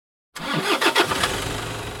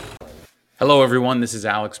Hello, everyone. This is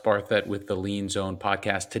Alex Barthet with the Lean Zone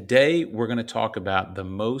podcast. Today, we're going to talk about the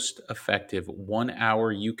most effective 1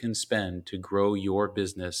 hour you can spend to grow your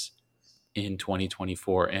business in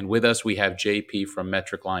 2024. And with us, we have JP from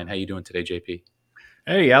Metric Line. How you doing today, JP?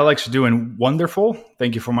 Hey, Alex, doing wonderful.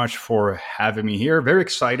 Thank you so much for having me here. Very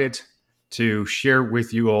excited to share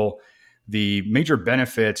with you all the major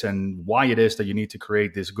benefits and why it is that you need to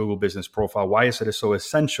create this Google Business Profile, why is it so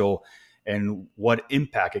essential, and what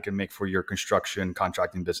impact it can make for your construction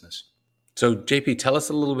contracting business. So, JP, tell us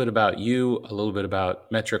a little bit about you, a little bit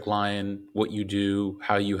about Metric Line, what you do,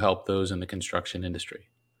 how you help those in the construction industry.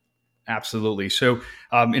 Absolutely. So,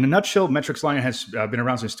 in a nutshell, Metrics Line has been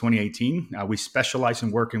around since 2018. We specialize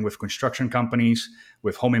in working with construction companies,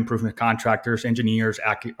 with home improvement contractors, engineers,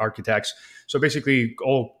 architects. So, basically,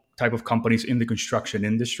 all type of companies in the construction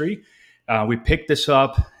industry. We picked this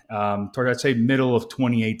up toward, I'd say, middle of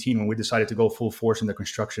 2018 when we decided to go full force in the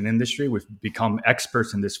construction industry. We've become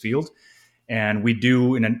experts in this field. And we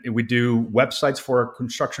do websites for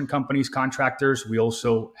construction companies, contractors. We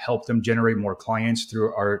also help them generate more clients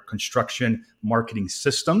through our construction marketing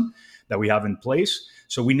system that we have in place.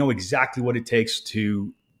 So we know exactly what it takes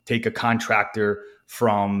to take a contractor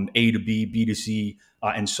from A to B, B to C,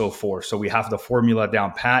 and so forth. So we have the formula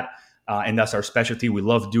down pat. And that's our specialty. We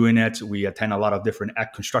love doing it. We attend a lot of different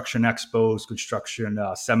construction expos, construction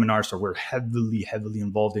seminars. So we're heavily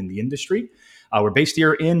involved in the industry. We're based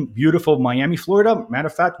here in beautiful Miami, Florida. Matter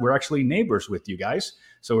of fact, we're actually neighbors with you guys.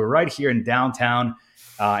 So we're right here in downtown.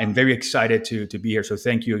 I'm very excited to be here. So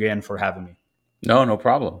thank you again for having me. No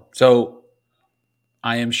problem. So,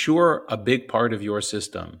 I am sure a big part of your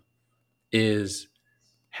system is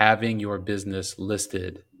having your business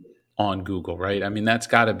listed on Google, right? I mean, that's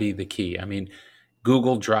got to be the key. I mean,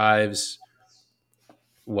 Google drives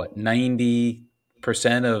what, 90%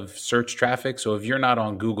 of search traffic. So if you're not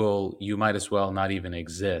on Google, you might as well not even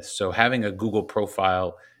exist. So having a Google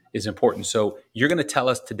profile is important. So you're going to tell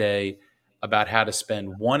us today about how to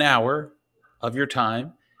spend 1 hour of your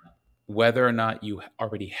time, whether or not you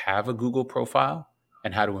already have a Google profile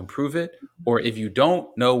and how to improve it. Or if you don't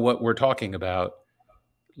know what we're talking about,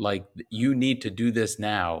 like, you need to do this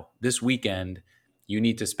now, this weekend. You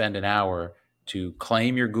need to spend an hour to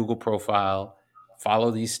claim your Google profile,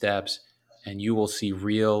 follow these steps, and you will see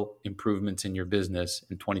real improvements in your business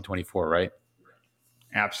in 2024, right?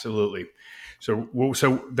 Absolutely. So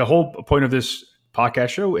the whole point of this podcast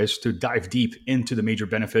show is to dive deep into the major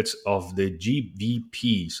benefits of the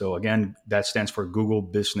GBP. So again, that stands for Google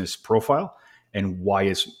Business Profile and why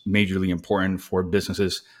it's majorly important for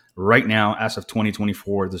businesses right now as of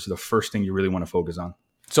 2024. This is the first thing you really want to focus on.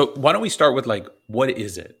 So why don't we start with, like, what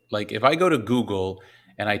is it? Like, if I go to Google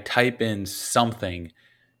and I type in something,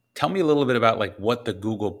 tell me a little bit about, like, what the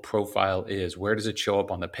Google profile is. Where does it show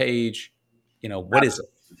up on the page? What is it?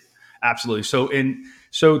 Absolutely.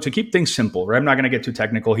 So to keep things simple, right? I'm not going to get too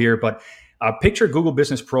technical here, but picture Google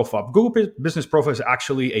Business Profile. Google Business Profile is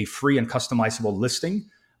actually a free and customizable listing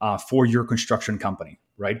for your construction company,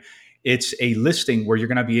 right? It's a listing where you're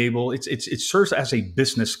going to be able. It serves as a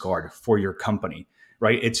business card for your company,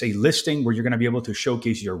 right? It's a listing where you're going to be able to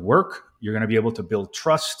showcase your work. You're going to be able to build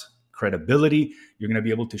trust, credibility. You're going to be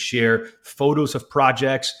able to share photos of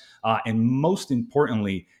projects, and most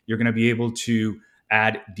importantly, you're going to be able to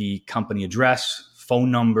add the company address, phone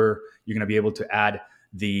number. You're going to be able to add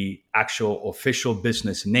the actual official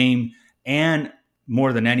business name, and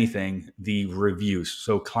more than anything, the reviews.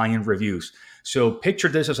 So client reviews. So picture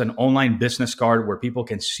this as an online business card where people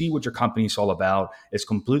can see what your company is all about. It's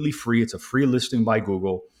completely free. It's a free listing by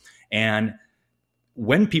Google. And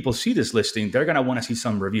when people see this listing, they're going to want to see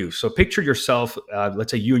some reviews. So picture yourself,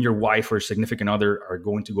 let's say you and your wife or significant other are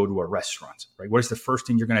going to go to a restaurant, right? What is the first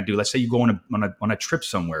thing you're going to do? Let's say you go on a trip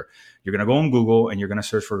somewhere. You're going to go on Google and you're going to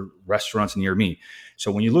search for restaurants near me.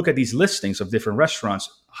 So when you look at these listings of different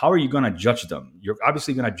restaurants, how are you going to judge them? You're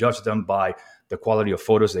obviously going to judge them by the quality of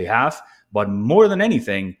photos they have. But more than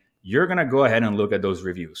anything, you're going to go ahead and look at those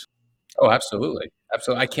reviews. Oh, absolutely.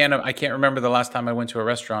 Absolutely. I can't remember the last time I went to a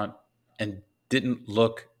restaurant and didn't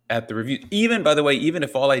look at the reviews. Even, by the way, even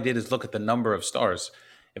if all I did is look at the number of stars,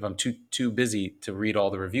 if I'm too busy to read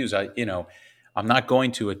all the reviews, I'm not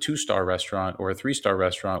going to a 2-star restaurant or a 3-star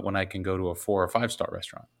restaurant when I can go to a 4 or 5-star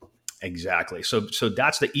restaurant. Exactly. So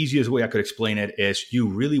that's the easiest way I could explain it is you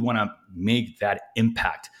really want to make that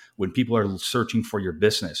impact when people are searching for your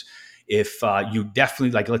business. If you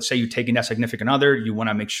definitely, like, let's say you're taking that significant other, you want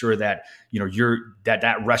to make sure that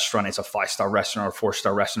that restaurant is a 5-star restaurant or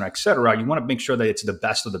 4-star restaurant, etc. You want to make sure that it's the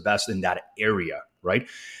best of the best in that area, right?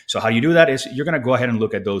 So how you do that is you're going to go ahead and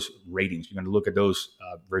look at those ratings. You're going to look at those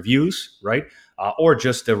reviews, right? Or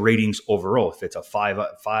just the ratings overall. If it's a 5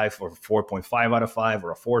 or 4.5 out of 5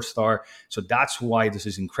 or a 4-star. So that's why this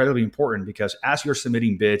is incredibly important, because as you're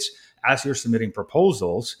submitting bids, as you're submitting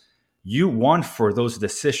proposals, you want for those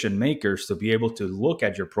decision makers to be able to look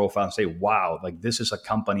at your profile and say, wow, like this is a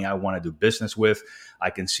company I want to do business with. I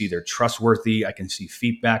can see they're trustworthy. I can see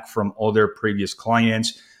feedback from other previous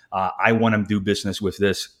clients. I want to do business with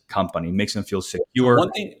this company. It makes them feel secure.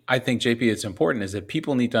 One thing I think, JP, it's important is that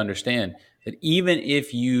people need to understand that even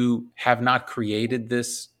if you have not created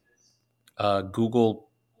this Google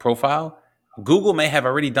profile, Google may have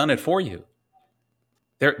already done it for you.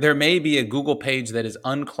 There may be a Google page that is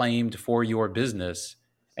unclaimed for your business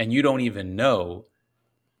and you don't even know.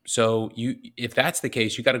 So if that's the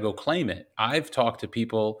case, you got to go claim it. I've talked to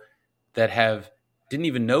people that didn't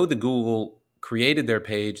even know the Google created their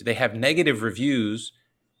page. They have negative reviews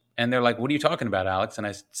and they're like, what are you talking about, Alex? And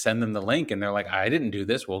I send them the link and they're like, I didn't do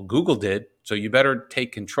this. Well, Google did. So you better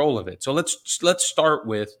take control of it. So let's start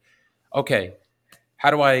with, okay,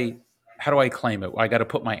 how do I claim it? I got to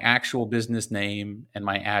put my actual business name and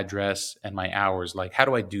my address and my hours. Like, how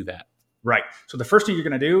do I do that? Right. So the first thing you're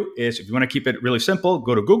going to do is, if you want to keep it really simple,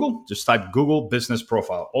 go to Google, just type Google Business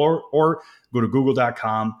Profile, or go to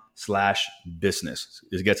google.com/business.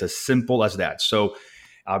 It gets as simple as that. So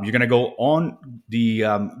you're going to go on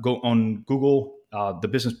Google, the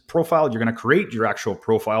business profile. You're going to create your actual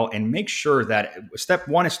profile and make sure that step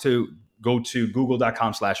one is to go to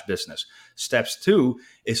google.com/business. Steps 2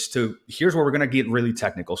 is here's where we're going to get really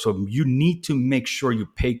technical. So you need to make sure you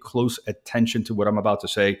pay close attention to what I'm about to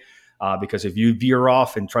say. Because if you veer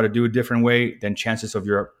off and try to do it a different way, then chances of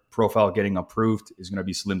your profile getting approved is going to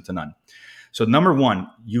be slim to none. So number one,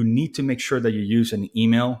 you need to make sure that you use an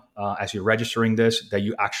email as you're registering this, that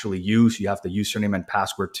you actually use. You have the username and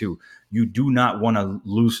password too. You do not want to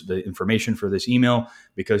lose the information for this email,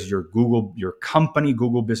 because your company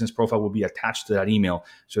Google business profile will be attached to that email.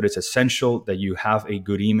 So it's essential that you have a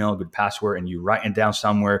good email, good password, and you write it down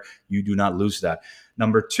somewhere. You do not lose that.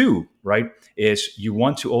 Number 2, right, is you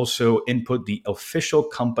want to also input the official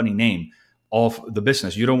company name of the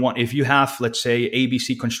business. You don't want, if you have, let's say,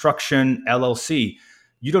 ABC Construction LLC,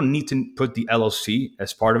 you don't need to put the LLC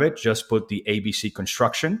as part of it. Just put the ABC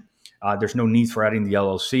Construction. There's no need for adding the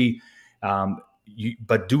LLC,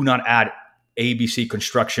 but do not add ABC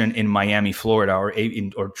Construction in Miami, Florida,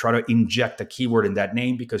 or try to inject a keyword in that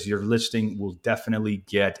name, because your listing will definitely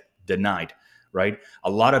get denied. Right? A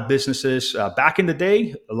lot of businesses, back in the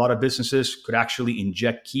day, a lot of businesses could actually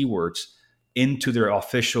inject keywords into their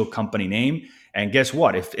official company name. And guess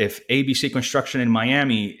what? If ABC Construction in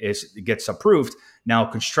Miami gets approved, now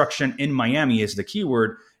construction in Miami is the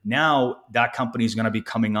keyword. Now that company is going to be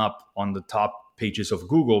coming up on the top pages of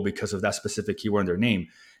Google because of that specific keyword in their name.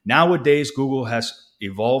 Nowadays, Google has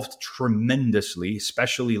evolved tremendously,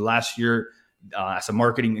 especially last year. As a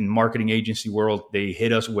marketing agency world, they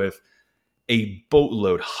hit us with a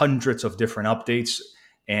boatload, hundreds of different updates.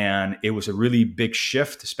 And it was a really big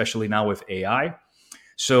shift, especially now with AI.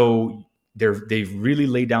 So they've really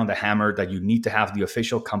laid down the hammer that you need to have the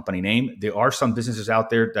official company name. There are some businesses out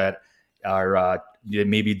there that are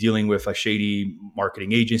maybe dealing with a shady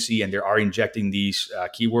marketing agency, and they are injecting these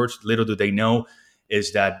keywords. Little do they know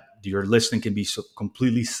is that your listing can be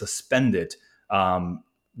completely suspended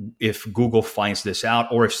if Google finds this out,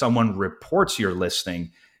 or if someone reports your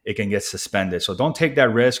listing, it can get suspended. So don't take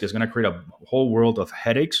that risk. It's going to create a whole world of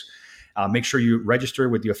headaches. Make sure you register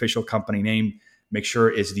with the official company name. Make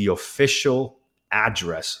sure it's the official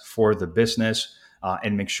address for the business,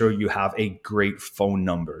 and make sure you have a great phone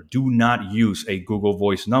number. Do not use a Google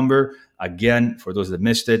Voice number. Again, for those that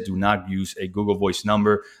missed it, do not use a Google Voice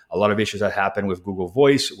number. A lot of issues that happen with Google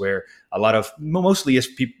Voice, where mostly as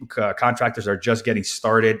people, contractors are just getting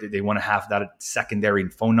started, they want to have that secondary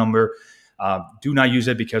phone number. Do not use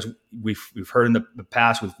it, because we've heard in the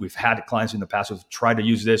past, we've had clients in the past who've tried to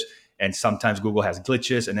use this, and sometimes Google has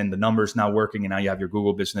glitches, and then the number's not working, and now you have your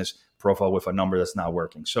Google business profile with a number that's not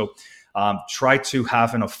working. So try to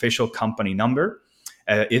have an official company number.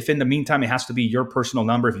 If in the meantime it has to be your personal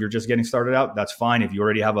number, if you're just getting started out, that's fine. If you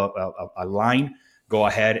already have a line, go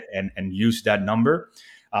ahead and use that number.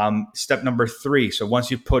 Step number 3. So once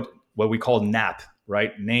you put what we call NAP,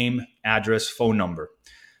 right? Name, address, phone number.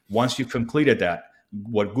 Once you've completed that,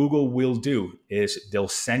 what Google will do is they'll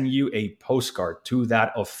send you a postcard to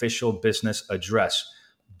that official business address.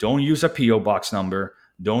 Don't use a PO box number.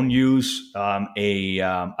 Don't use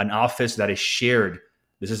an office that is shared.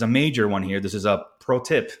 This is a major one here. This is a pro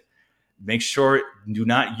tip. Make sure do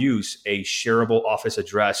not use a shareable office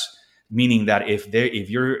address, meaning that if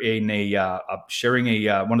you're in sharing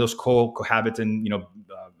one of those cohabiting,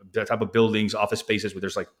 that type of buildings, office spaces where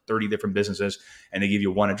there's like 30 different businesses and they give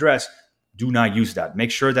you one address, do not use that.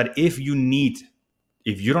 Make sure that if you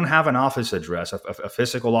don't have an office address, a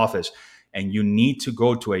physical office, and you need to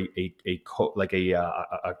go to a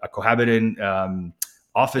cohabiting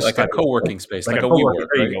office, like a co-working space, like a co-working, WeWork,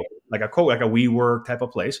 there you right? go, like a WeWork type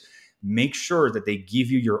of place, make sure that they give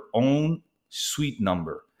you your own suite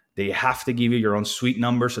number. They have to give you your own suite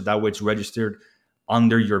number so that way it's registered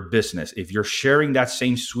under your business. If you're sharing that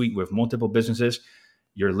same suite with multiple businesses,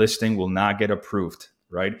 your listing will not get approved,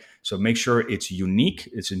 right? So make sure it's unique.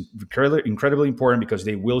 It's incredibly important because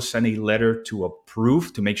they will send a letter to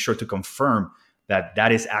approve to make sure to confirm that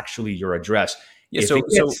that is actually your address. Yeah, If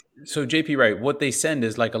it so JP, right? What they send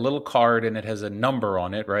is like a little card and it has a number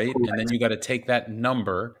on it, right? And then gets you got to take that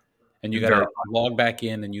number and you got to verified, log back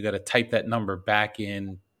in and you got to type that number back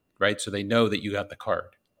in, right? So they know that you got the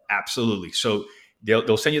card. absolutely. So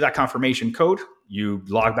they'll send you that confirmation code. You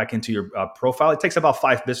log back into your profile. It takes about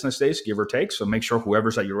 5 business days, give or take. So make sure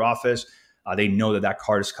whoever's at your office, they know that that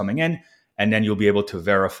card is coming in, and then you'll be able to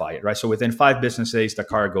verify it, right? So within 5 business days, the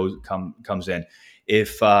card comes in.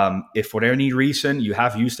 If for any reason you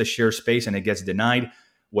have used a share space and it gets denied,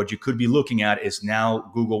 what you could be looking at is now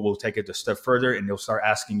Google will take it a step further and they'll start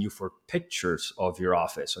asking you for pictures of your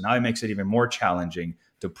office. So now it makes it even more challenging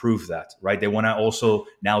to prove that, right? They want to also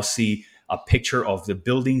now see a picture of the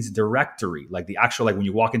building's directory, like the actual, like when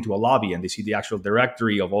you walk into a lobby and they see the actual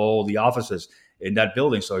directory of all the offices in that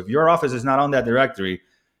building. So if your office is not on that directory,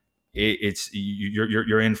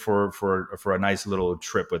 you're in for a nice little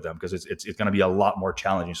trip with them because it's going to be a lot more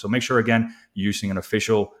challenging. So make sure again you're using an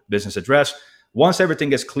official business address. Once everything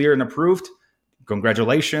gets clear and approved,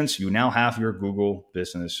 congratulations, you now have your Google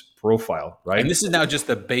business profile, And right? this is now just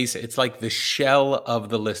the base. It's like the shell of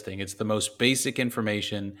the listing. It's the most basic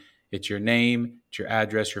information. It's your name, it's your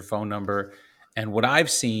address, your phone number. And what I've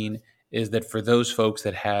seen is that for those folks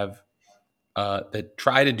that have that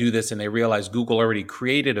try to do this and they realize Google already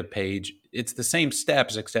created a page, it's the same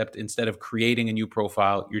steps, except instead of creating a new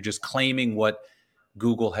profile, you're just claiming what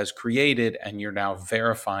Google has created and you're now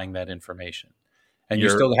verifying that information. And you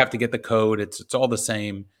You're still have to get the code. It's all the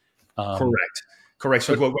same. Um, correct. Correct.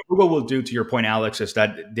 So but what Google will do, to your point, Alex, is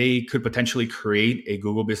that they could potentially create a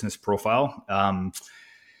Google business profile.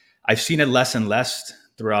 I've seen it less and less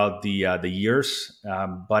throughout the years,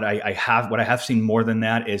 but I have what I have seen more than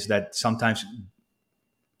that is that sometimes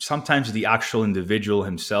the actual individual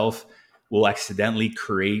himself will accidentally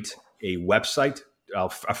create a website, a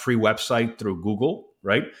free website through Google,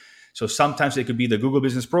 right? So sometimes it could be the Google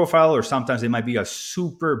business profile, or sometimes it might be a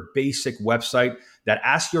super basic website that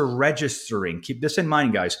as you're registering, keep this in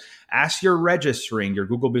mind, guys, as you're registering your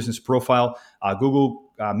Google business profile,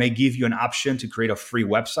 Google may give you an option to create a free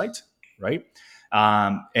website, right?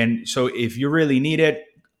 And so if you really need it,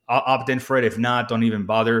 opt in for it. If not, don't even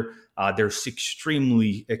bother. They're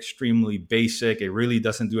extremely basic. It really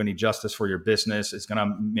doesn't do any justice for your business. It's going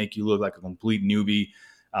to make you look like a complete newbie.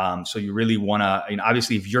 So you really want to,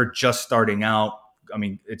 obviously, if you're just starting out,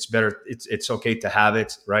 it's better. It's okay to have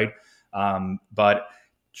it, right? But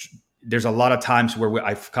there's a lot of times where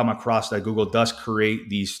I've come across that Google does create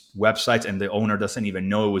these websites and the owner doesn't even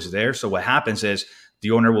know it was there. So what happens is the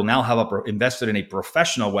owner will now have invested in a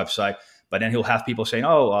professional website, but then he'll have people saying,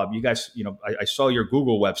 "Oh, you guys, I saw your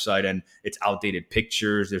Google website and it's outdated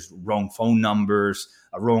pictures. There's wrong phone numbers,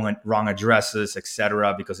 wrong addresses,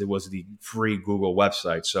 etc." Because it was the free Google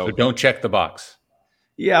website. so So don't check the box.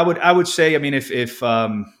 yeah, I would say,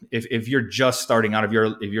 if you're just starting out, if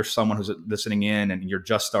you're someone who's listening in and you're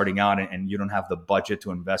just starting out and you don't have the budget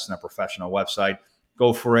to invest in a professional website,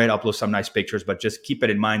 go for it. Upload some nice pictures, but just keep it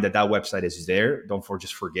in mind that that website is there. Don't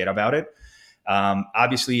just forget about it.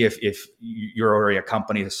 Obviously, if you're already a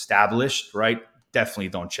company established, right, definitely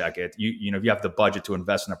don't check it. If you have the budget to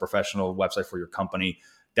invest in a professional website for your company,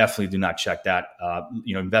 definitely do not check that.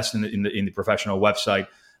 Invest in the professional website,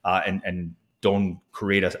 and don't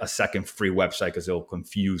create a second free website because it'll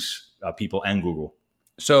confuse people and Google.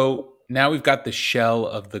 So now we've got the shell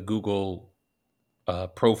of the Google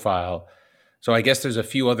profile. So I guess there's a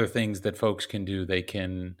few other things that folks can do. They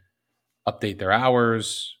can update their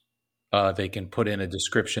hours. They can put in a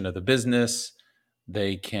description of the business.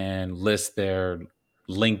 They can list their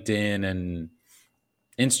LinkedIn and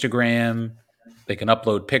Instagram. They can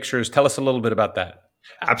upload pictures. Tell us a little bit about that.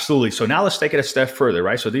 Absolutely. So now let's take it a step further,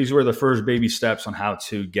 right? So these were the first baby steps on how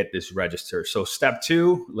to get this registered. So step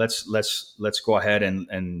two, let's go ahead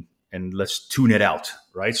and let's tune it out,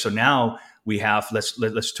 right? So now we have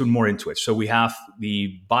let's tune more into it. So we have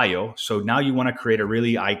the bio. So now you want to create a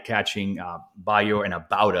really eye-catching bio and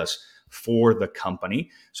about us for the company.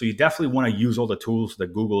 So you definitely want to use all the tools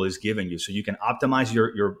that Google is giving you, so you can optimize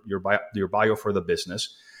your bio for the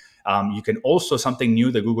business. You can also, something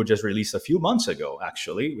new that Google just released a few months ago,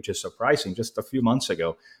 actually, which is surprising, just a few months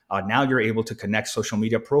ago. Now you're able to connect social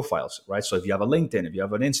media profiles, right? So if you have a LinkedIn, if you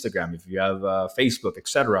have an Instagram, if you have Facebook,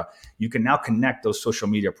 etc., you can now connect those social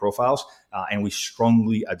media profiles, and we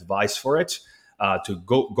strongly advise for it. To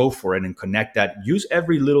go for it and connect that. Use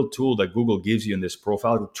every little tool that Google gives you in this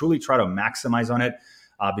profile. Truly try to maximize on it,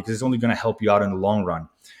 because it's only going to help you out in the long run.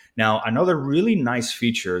 Now, another really nice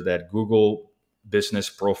feature that Google Business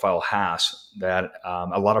Profile has that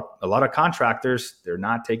a lot of contractors, they're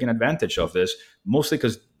not taking advantage of this, mostly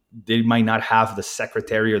because they might not have the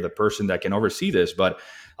secretary or the person that can oversee this. But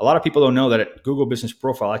a lot of people don't know that Google Business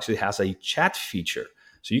Profile actually has a chat feature.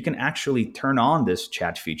 So you can actually turn on this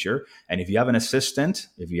chat feature, and if you have an assistant,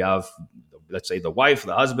 if you have, let's say, the wife,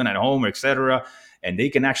 the husband at home, etc., and they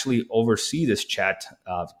can actually oversee this chat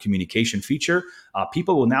communication feature.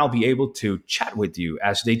 People will now be able to chat with you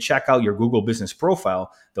as they check out your Google Business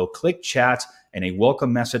Profile. They'll click chat and a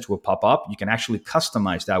welcome message will pop up. You can actually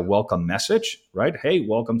customize that welcome message, right? Hey,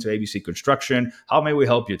 welcome to ABC Construction. How may we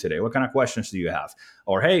help you today? What kind of questions do you have?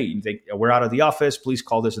 Or, hey, we're out of the office. Please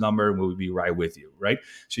call this number and we'll be right with you, right?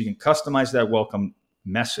 So you can customize that welcome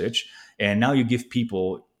message. And now you give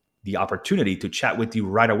people the opportunity to chat with you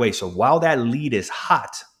right away. So while that lead is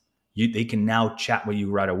hot, they can now chat with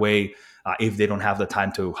you right away. If they don't have the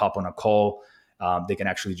time to hop on a call, they can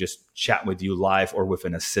actually just chat with you live or with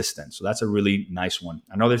an assistant. So that's a really nice one.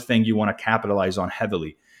 Another thing you want to capitalize on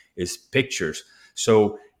heavily is pictures.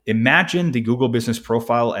 So imagine the Google Business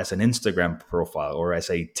Profile as an Instagram profile or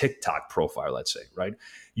as a TikTok profile, let's say, right?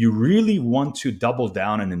 You really want to double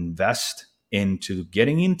down and invest into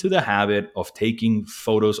getting into the habit of taking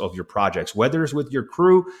photos of your projects, whether it's with your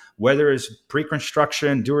crew, whether it's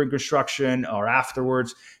pre-construction, during construction, or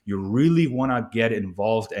afterwards. You really want to get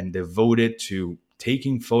involved and devoted to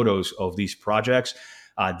taking photos of these projects.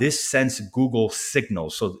 This sends Google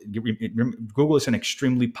signals. So Google is an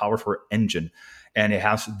extremely powerful engine, and it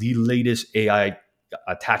has the latest AI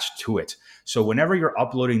attached to it. So whenever you're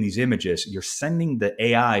uploading these images, you're sending the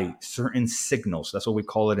AI certain signals. That's what we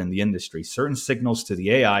call it in the industry, certain signals to the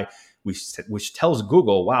AI, which tells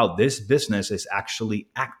Google, wow, this business is actually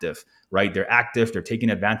active, right? They're active. They're taking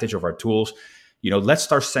advantage of our tools. Let's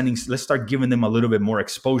start giving them a little bit more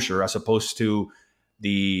exposure as opposed to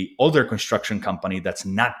the older construction company that's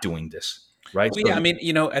not doing this, right? Well, yeah, I mean,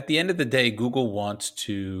 at the end of the day, Google wants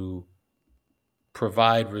to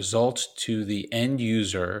provide results to the end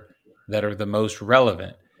user that are the most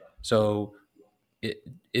relevant. So,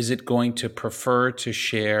 is it going to prefer to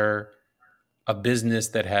share a business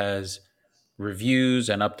that has reviews,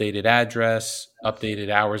 an updated address, updated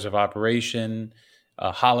hours of operation,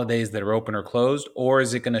 holidays that are open or closed, or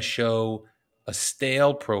is it going to show a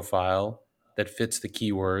stale profile that fits the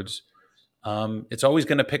keywords? It's always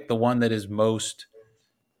going to pick the one that is most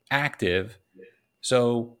active.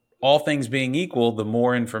 So, all things being equal, the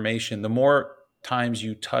more information, the more times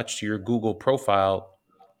you touch your Google profile,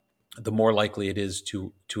 the more likely it is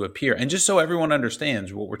to appear. And just so everyone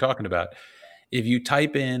understands what we're talking about, if you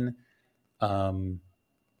type in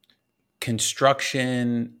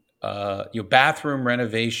construction, your bathroom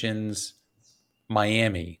renovations,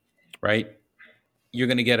 Miami, right? You're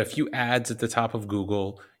going to get a few ads at the top of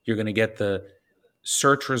Google. You're going to get the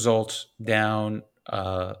search results down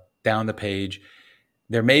the page.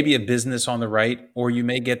 There may be a business on the right, or you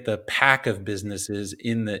may get the pack of businesses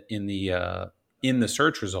in the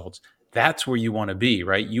search results. That's where you want to be,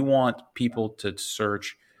 right? You want people to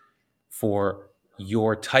search for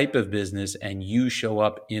your type of business, and you show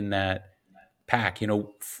up in that pack.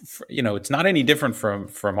 It's not any different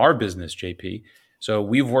from our business, JP. So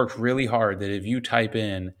we've worked really hard that if you type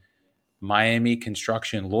in Miami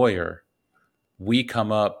construction lawyer, we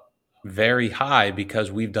come up very high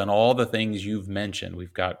because we've done all the things you've mentioned.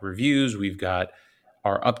 We've got reviews, we've got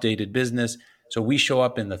our updated business. So we show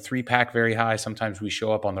up in the three pack very high. Sometimes we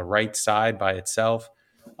show up on the right side by itself.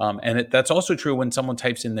 And that's also true when someone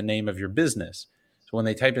types in the name of your business. So when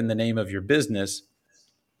they type in the name of your business,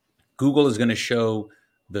 Google is going to show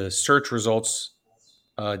the search results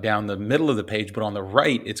down the middle of the page, but on the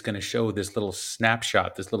right, it's going to show this little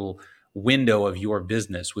snapshot, this little window of your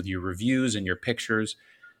business with your reviews and your pictures.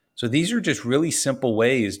 So these are just really simple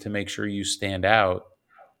ways to make sure you stand out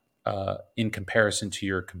in comparison to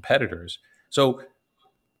your competitors. So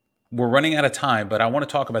we're running out of time, but I want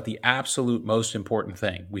to talk about the absolute most important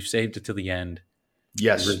thing. We've saved it to the end.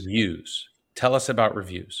 Yes, Reviews. Tell us about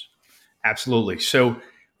reviews. absolutely. So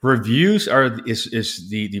reviews is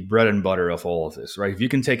the bread and butter of all of this, right? If you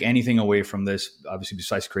can take anything away from this, obviously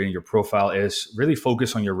besides creating your profile, is really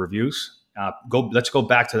focus on your reviews. Let's go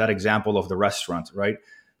back to that example of the restaurant, right?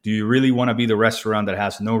 Do you really want to be the restaurant that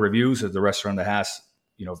has no reviews, or the restaurant that has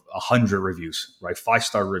 100 reviews, right?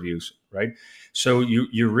 5-star reviews, right? So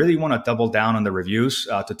you really want to double down on the reviews.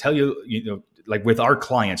 To tell you, like with our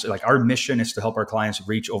clients, like our mission is to help our clients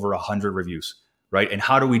reach over 100 reviews, right? And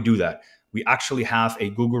how do we do that? We actually have a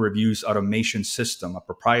Google Reviews automation system, a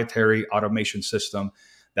proprietary automation system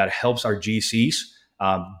that helps our GCs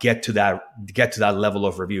get to that level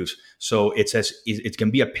of reviews. So it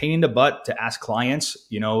can be a pain in the butt to ask clients.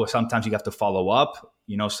 Sometimes you have to follow up.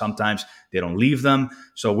 Sometimes they don't leave them.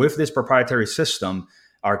 So with this proprietary system,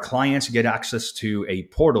 our clients get access to a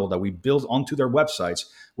portal that we build onto their websites,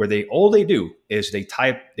 where all they do is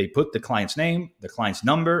they put the client's name, the client's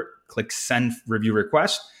number, click send review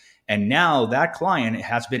request. And now that client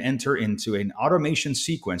has been entered into an automation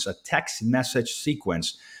sequence, a text message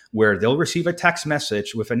sequence, where they'll receive a text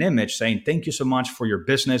message with an image saying, "Thank you so much for your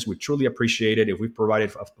business. We truly appreciate it. If we've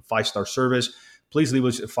provided a 5-star service, please leave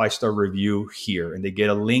us a 5-star review here." And they get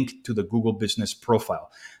a link to the Google Business Profile.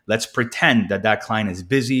 Let's pretend that client is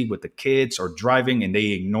busy with the kids or driving, and they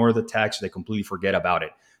ignore the text. They completely forget about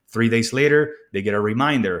it. 3 days later, they get a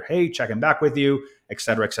reminder, "Hey, checking back with you," et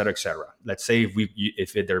cetera, et cetera, et cetera. Let's say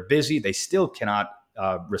if they're busy, they still cannot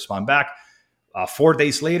respond back. 4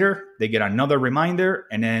 days later, they get another reminder.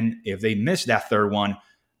 And then if they miss that third one,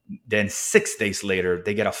 then 6 days later,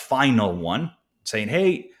 they get a final one saying,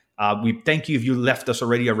 "Hey, we thank you if you left us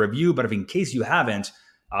already a review, but if in case you haven't,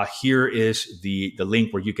 here is the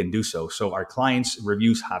link where you can do so." So our clients'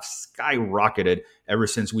 reviews have skyrocketed ever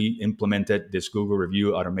since we implemented this Google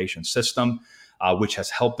Review automation system, which has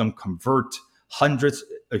helped them convert hundreds,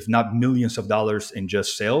 if not millions of dollars in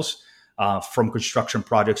just sales from construction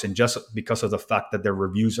projects, and just because of the fact that their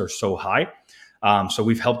reviews are so high. So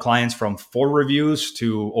we've helped clients from 4 reviews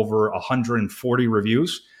to over 140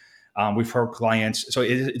 reviews. We've heard clients. So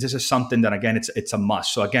this is something that, again, it's a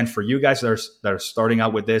must. So again, for you guys that are starting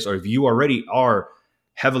out with this, or if you already are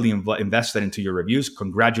heavily invested into your reviews,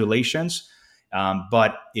 congratulations.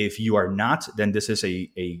 But if you are not, then this is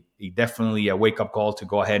a definitely a wake up call to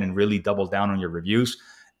go ahead and really double down on your reviews.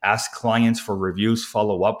 Ask clients for reviews,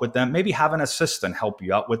 follow up with them, maybe have an assistant help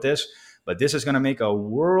you out with this. But this is going to make a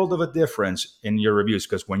world of a difference in your reviews,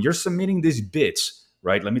 because when you're submitting these bids,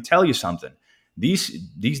 right? Let me tell you something. These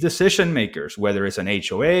decision makers, whether it's an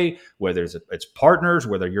HOA, whether it's partners,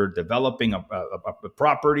 whether you're developing a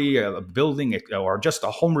property, a building, or just a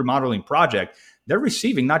home remodeling project, they're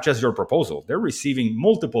receiving not just your proposal, they're receiving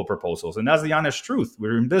multiple proposals. And that's the honest truth.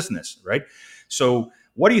 We're in business, right? So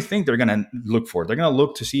what do you think they're going to look for? They're going to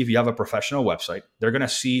look to see if you have a professional website. They're going to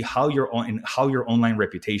see how your online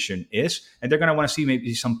reputation is, and they're going to want to see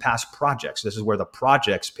maybe some past projects. This is where the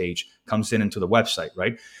projects page comes into the website,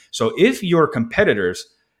 right? So if your competitors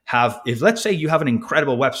if let's say you have an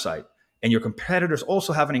incredible website, and your competitors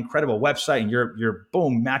also have an incredible website, and you're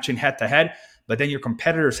boom matching head to head, but then your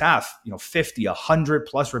competitors have 50, 100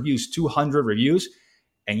 plus reviews, 200 reviews,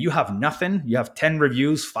 and you have nothing, you have 10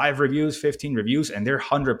 reviews, 5 reviews, 15 reviews, and they're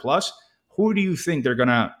 100 plus, who do you think they're going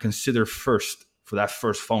to consider first for that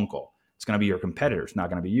first phone call? It's going to be your competitors, not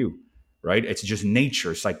going to be you, right? It's just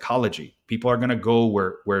nature, psychology. People are going to go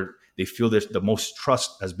where they feel the most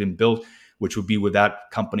trust has been built, which would be with that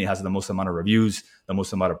company has the most amount of reviews, the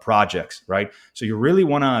most amount of projects, right? So you really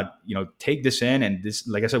want to, take this in, and this,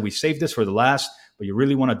 like I said, we saved this for the last, but you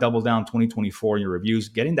really want to double down 2024 in your reviews,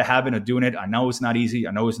 get in the habit of doing it. I know it's not easy.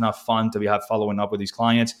 I know it's not fun to be following up with these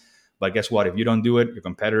clients, but guess what? If you don't do it, your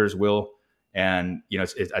competitors will. And,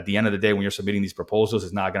 at the end of the day, when you're submitting these proposals,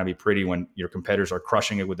 it's not going to be pretty when your competitors are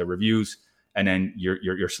crushing it with the reviews, and then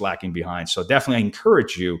you're slacking behind. So definitely I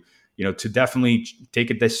encourage you, to definitely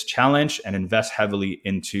take this challenge and invest heavily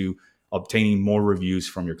into obtaining more reviews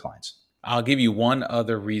from your clients. I'll give you one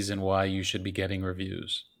other reason why you should be getting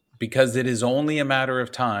reviews, because it is only a matter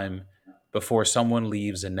of time before someone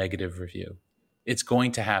leaves a negative review. It's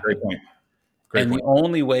going to Great happen. point. Great And the point.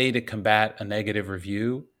 only way to combat a negative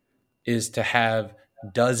review is to have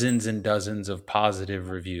dozens and dozens of positive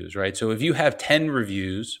reviews, right? So if you have 10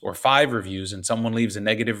 reviews or 5 reviews and someone leaves a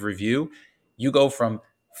negative review, you go from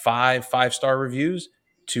 5-star reviews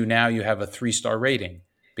to now you have a 3-star rating,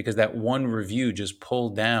 because that one review just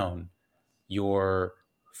pulled down your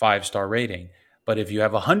 5-star rating. But if you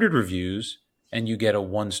have 100 reviews, and you get a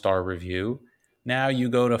 1-star review, now you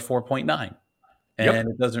go to 4.9, and Yep.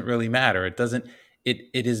 it doesn't really matter. It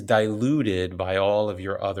is diluted by all of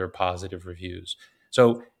your other positive reviews.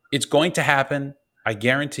 So it's going to happen. I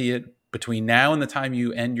guarantee it. Between now and the time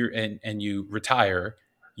you end and you retire,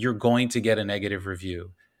 you're going to get a negative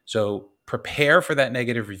review. So prepare for that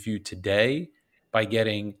negative review today by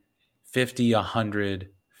getting 50, 100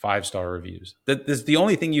 5-star reviews. That is the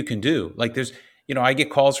only thing you can do. Like I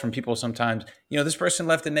get calls from people sometimes, this person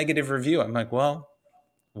left a negative review. I'm like, well,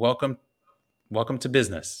 welcome to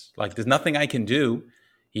business. Like, there's nothing I can do.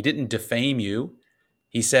 He didn't defame you.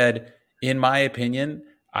 He said, in my opinion,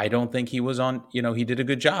 I don't think he was on, he did a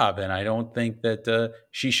good job. And I don't think that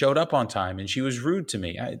she showed up on time and she was rude to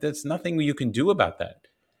me. That's nothing you can do about that.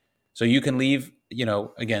 So you can leave,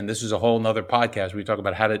 again, this is a whole nother podcast. We talk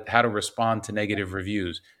about how to respond to negative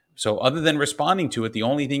reviews. So other than responding to it, the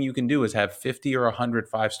only thing you can do is have 50 or 100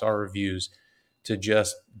 5-star reviews to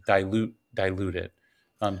just dilute it.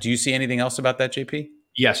 Do you see anything else about that, JP?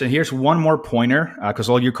 Yes, and here's one more pointer because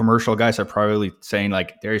all you commercial guys are probably saying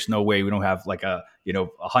like, "There's no way we don't have like a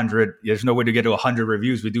 100. There's no way to get to 100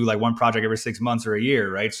 reviews. We do like one project every 6 months or a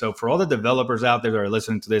year, right?" So for all the developers out there that are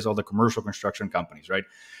listening to this, all the commercial construction companies, right?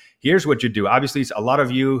 Here's what you do. Obviously, a lot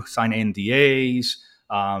of you sign NDAs.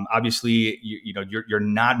 Obviously, you're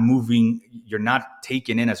not moving, you're not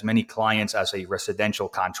taking in as many clients as a residential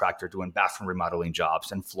contractor doing bathroom remodeling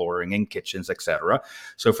jobs and flooring and kitchens, etc.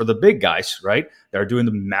 So for the big guys, right, that are doing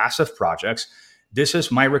the massive projects, this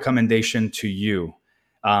is my recommendation to you.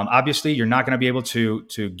 Obviously, you're not going to be able to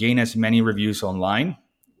gain as many reviews online.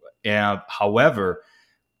 However,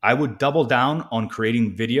 I would double down on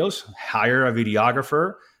creating videos, hire a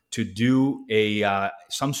videographer to do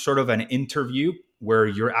some sort of an interview where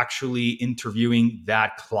you're actually interviewing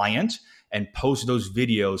that client and post those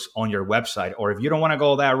videos on your website. Or if you don't want to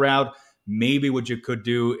go that route, maybe what you could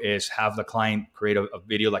do is have the client create a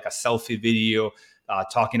video, like a selfie video,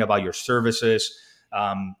 talking about your services.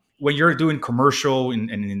 When you're doing commercial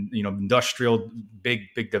and industrial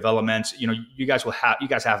big developments, you guys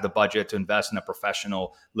have the budget to invest in a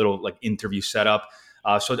professional little like interview setup.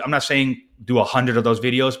 So I'm not saying do 100 of those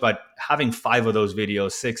videos, but having 5 of those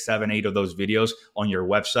videos, 6, 7, 8 of those videos on your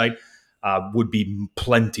website would be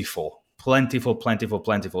plentiful. So even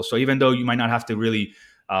though you might not have to really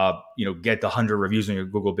get the 100 reviews on your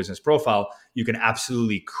Google Business Profile, you can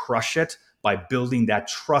absolutely crush it by building that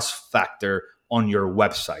trust factor on your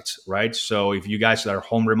websites, right? So if you guys that are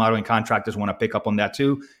home remodeling contractors want to pick up on that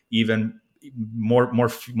too, even more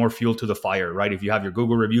fuel to the fire, right? If you have your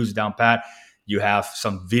Google reviews down pat, you have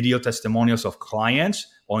some video testimonials of clients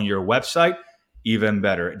on your website, even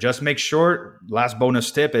better. Just make sure, last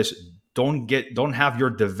bonus tip is don't have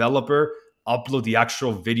your developer upload the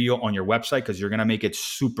actual video on your website because you're going to make it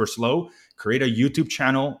super slow. Create a YouTube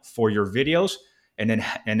channel for your videos and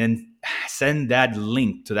then send that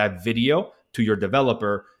link to that video to your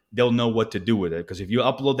developer. They'll know what to do with it, because if you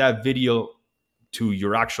upload that video to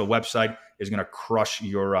your actual website, it's going to crush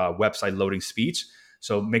your website loading speeds.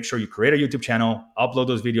 So make sure you create a YouTube channel, upload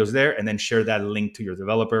those videos there, and then share that link to your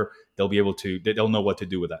developer. They'll know what to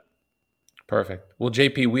do with that. Perfect. Well,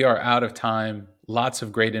 JP, we are out of time. Lots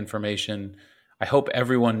of great information. I hope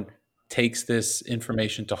everyone takes this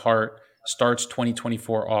information to heart, starts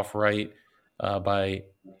 2024 off right by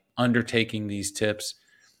undertaking these tips.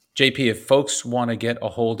 JP, if folks want to get a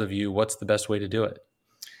hold of you, what's the best way to do it?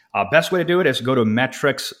 Best way to do it is go to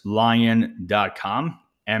metricslion.com,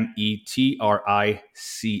 METRICS,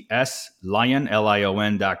 Lion,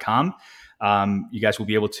 LION.com. You guys will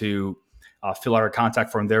be able to fill out our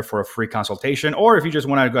contact form there for a free consultation. Or if you just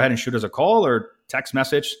want to go ahead and shoot us a call or text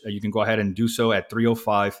message, you can go ahead and do so at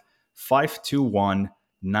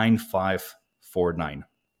 305-521-9549.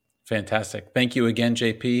 Fantastic. Thank you again,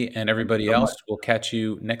 JP, and everybody else. We'll catch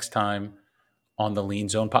you next time on the Lean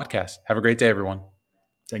Zone podcast. Have a great day, everyone.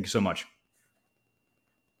 Thank you so much.